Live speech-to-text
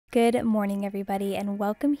Good morning, everybody, and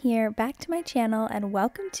welcome here back to my channel and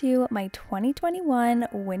welcome to my 2021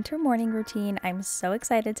 winter morning routine. I'm so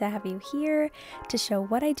excited to have you here to show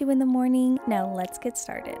what I do in the morning. Now let's get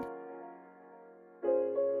started.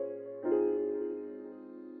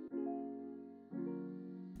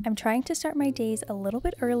 I'm trying to start my days a little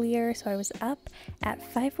bit earlier, so I was up at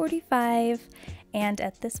 5:45, and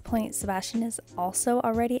at this point Sebastian is also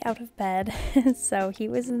already out of bed. So he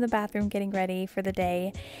was in the bathroom getting ready for the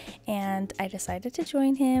day, and I decided to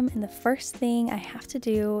join him, and the first thing I have to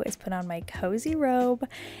do is put on my cozy robe.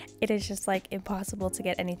 It is just like impossible to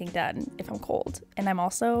get anything done if I'm cold, and I'm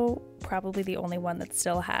also probably the only one that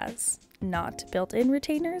still has not built-in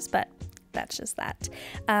retainers, but that's just that.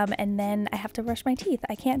 And then I have to brush my teeth.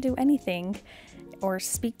 I can't do anything or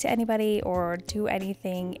speak to anybody or do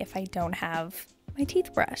anything if I don't have my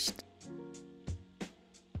teeth brushed.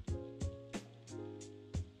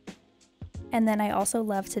 And then I also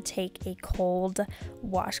love to take a cold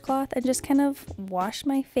washcloth and just kind of wash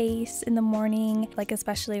my face in the morning, like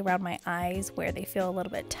especially around my eyes where they feel a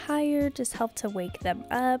little bit tired, just help to wake them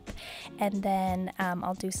up. And then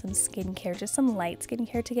I'll do some skincare, just some light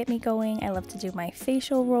skincare to get me going. I love to do my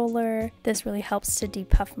facial roller. This really helps to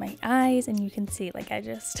depuff my eyes, and you can see like I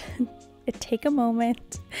just take a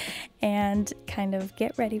moment and kind of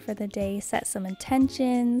get ready for the day, set some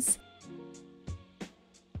intentions.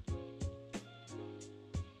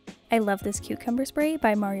 I love this cucumber spray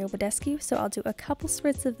by Mario Badescu, so I'll do a couple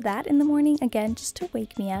spritz of that in the morning, again, just to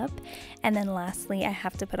wake me up. And then lastly, I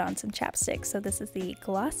have to put on some chapstick. So this is the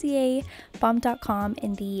Glossier Bomb.com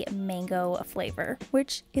in the mango flavor,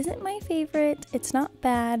 which isn't my favorite. It's not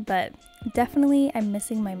bad, but definitely I'm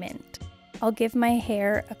missing my mint. I'll give my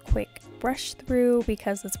hair a quick brush through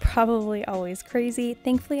because it's probably always crazy.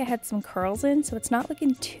 Thankfully, I had some curls in, so it's not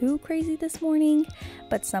looking too crazy this morning,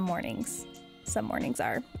 but some mornings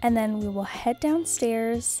are. And then we will head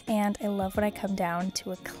downstairs, and I love when I come down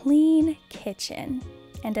to a clean kitchen.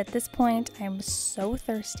 And at this point I'm so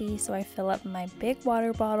thirsty, so I fill up my big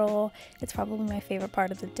water bottle. It's probably my favorite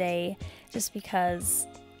part of the day just because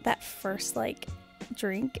that first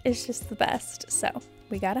drink is just the best. So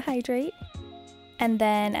we gotta hydrate. And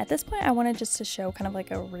then at this point I wanted just to show kind of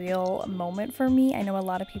like a real moment for me. I know a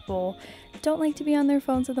lot of people don't like to be on their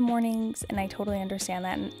phones in the mornings, and I totally understand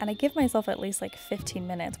that, and I give myself at least like 15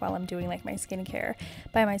 minutes while I'm doing like my skincare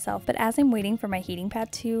by myself. But as I'm waiting for my heating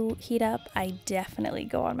pad to heat up, I definitely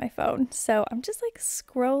go on my phone. So I'm just like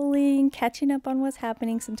scrolling, catching up on what's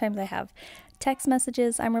happening. Sometimes I have text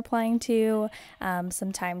messages I'm replying to,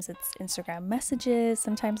 sometimes it's Instagram messages,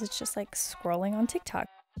 sometimes it's just like scrolling on TikTok.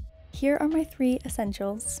 Here are my 3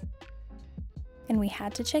 essentials. And we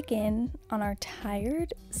had to check in on our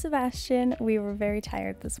tired Sebastian. We were very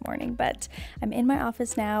tired this morning, but I'm in my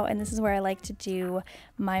office now, and this is where I like to do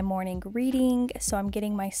my morning reading. So I'm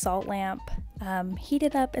getting my salt lamp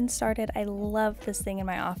heated up and started. I love this thing in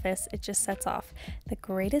my office. It just sets off the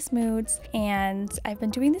greatest moods, and I've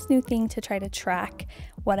been doing this new thing to try to track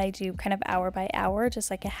what I do kind of hour by hour,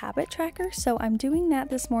 just like a habit tracker. So I'm doing that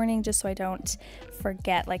this morning just so I don't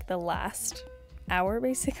forget like the last hour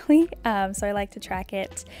basically. So I like to track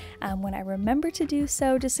it when I remember to do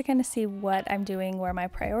so, just to kind of see what I'm doing, where my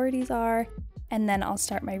priorities are. And then I'll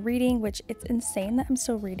start my reading, which it's insane that I'm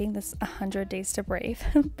still reading this 100 Days to Brave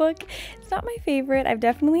book. It's not my favorite. I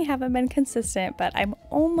definitely haven't been consistent, but I'm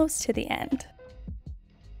almost to the end.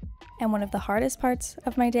 And one of the hardest parts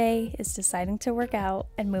of my day is deciding to work out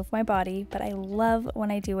and move my body, but I love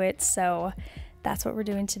when I do it, so that's what we're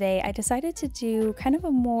doing today. I decided to do kind of a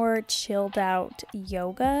more chilled out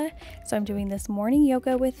yoga. So I'm doing this morning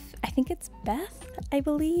yoga with, I think it's Beth, I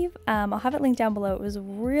believe. I'll have it linked down below. It was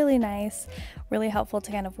really nice, really helpful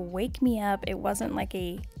to kind of wake me up. It wasn't like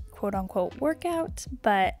a quote unquote workout,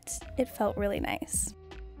 but it felt really nice.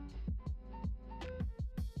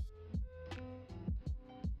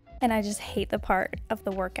 And I just hate the part of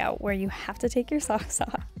the workout where you have to take your socks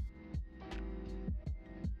off.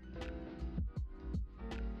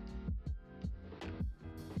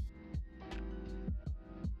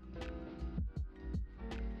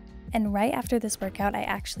 And right after this workout, I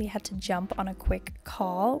actually had to jump on a quick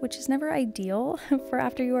call, which is never ideal for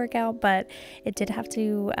after you work out, but it did have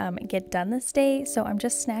to get done this day. So I'm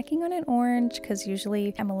just snacking on an orange because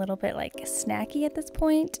usually I'm a little bit like snacky at this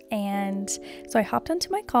point. And so I hopped onto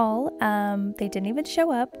my call. They didn't even show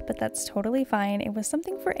up, but that's totally fine. It was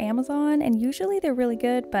something for Amazon, and usually they're really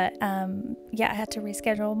good, but yeah, I had to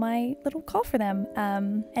reschedule my little call for them.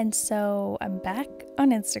 And so I'm back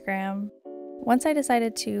on Instagram. once I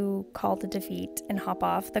decided to call the defeat and hop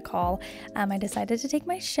off the call, I decided to take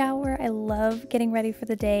my shower. I love getting ready for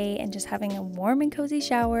the day and just having a warm and cozy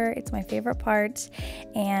shower. It's my favorite part.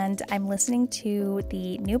 And I'm listening to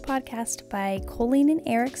the new podcast by Karlee and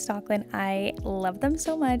Eric Stockland. I love them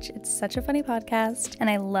so much. It's such a funny podcast. And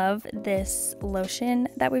I love this lotion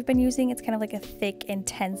that we've been using. It's kind of like a thick,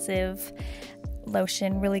 intensive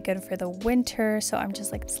lotion, really good for the winter. So I'm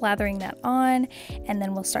just like slathering that on, and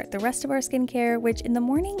then we'll start the rest of our skincare, which in the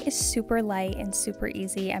morning is super light and super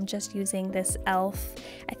easy. I'm just using this e.l.f.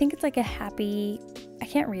 I think it's like a happy, I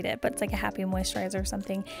can't read it, but it's like a happy moisturizer or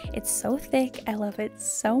something. It's so thick. I love it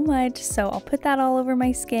so much. So I'll put that all over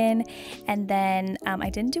my skin. And then I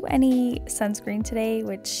didn't do any sunscreen today,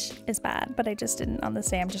 which is bad, but I just didn't on this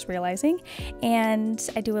day. I'm just realizing. And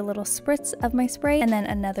I do a little spritz of my spray and then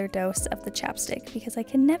another dose of the chapstick because I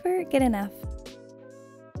can never get enough.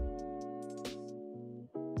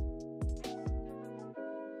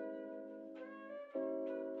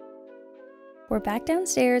 We're back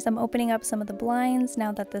downstairs. I'm opening up some of the blinds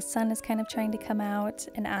now that the sun is kind of trying to come out,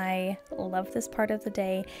 and I love this part of the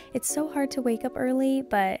day. It's so hard to wake up early,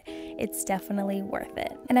 but it's definitely worth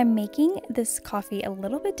it. And I'm making this coffee a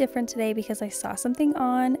little bit different today because I saw something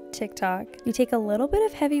on TikTok. You take a little bit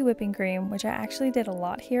of heavy whipping cream, which I actually did a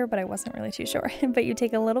lot here, but I wasn't really too sure. But you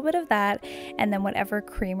take a little bit of that and then whatever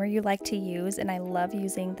creamer you like to use. And I love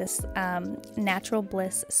using this Natural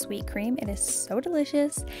Bliss sweet cream. It is so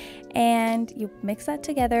delicious. And you mix that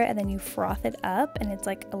together and then you froth it up, and it's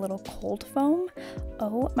like a little cold foam.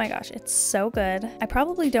 Oh my gosh, it's so good. I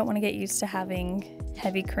probably don't want to get used to having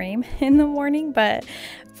heavy cream in the morning, but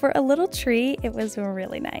for a little treat, it was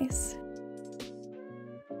really nice.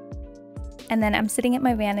 And then I'm sitting at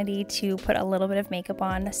my vanity to put a little bit of makeup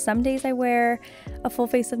on. Some days I wear a full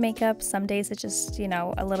face of makeup. Some days it's just, you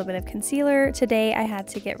know, a little bit of concealer. Today I had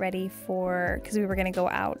to get ready because we were going to go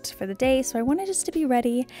out for the day. So I wanted just to be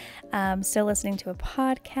ready. Still listening to a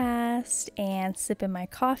podcast and sipping my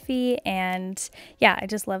coffee. And yeah, I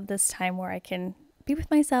just love this time where I can be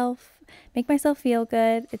with myself, make myself feel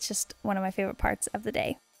good. It's just one of my favorite parts of the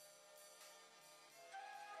day.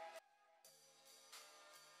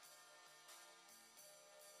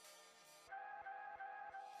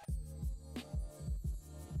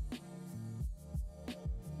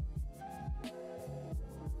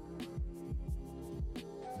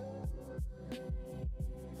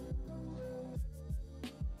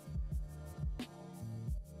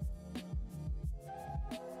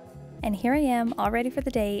 And here I am, all ready for the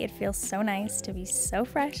day. It feels so nice to be so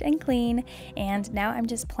fresh and clean. And now I'm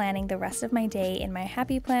just planning the rest of my day in my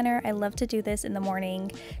happy planner. I love to do this in the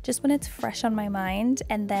morning, just when it's fresh on my mind.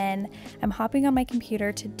 And then I'm hopping on my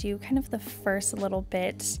computer to do kind of the first little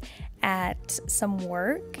bit at some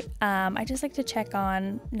work. I just like to check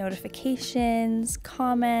on notifications,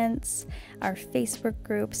 comments, our Facebook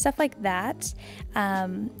group, stuff like that,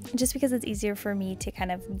 just because it's easier for me to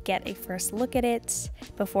kind of get a first look at it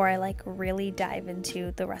before I like really dive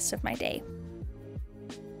into the rest of my day.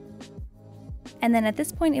 And then at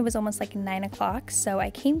this point, it was almost like 9 o'clock, so I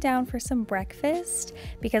came down for some breakfast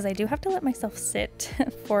because I do have to let myself sit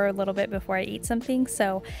for a little bit before I eat something.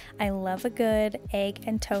 So I love a good egg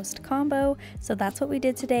and toast combo. So that's what we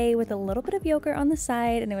did today with a little bit of yogurt on the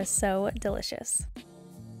side, and it was so delicious.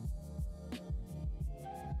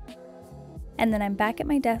 And then I'm back at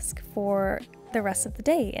my desk for the rest of the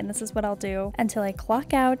day, and this is what I'll do until I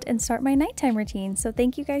clock out and start my nighttime routine. So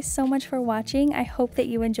thank you guys so much for watching. I hope that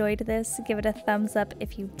you enjoyed this. Give it a thumbs up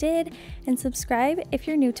if you did, and subscribe if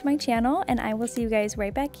you're new to my channel, and I will see you guys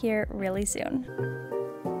right back here really soon.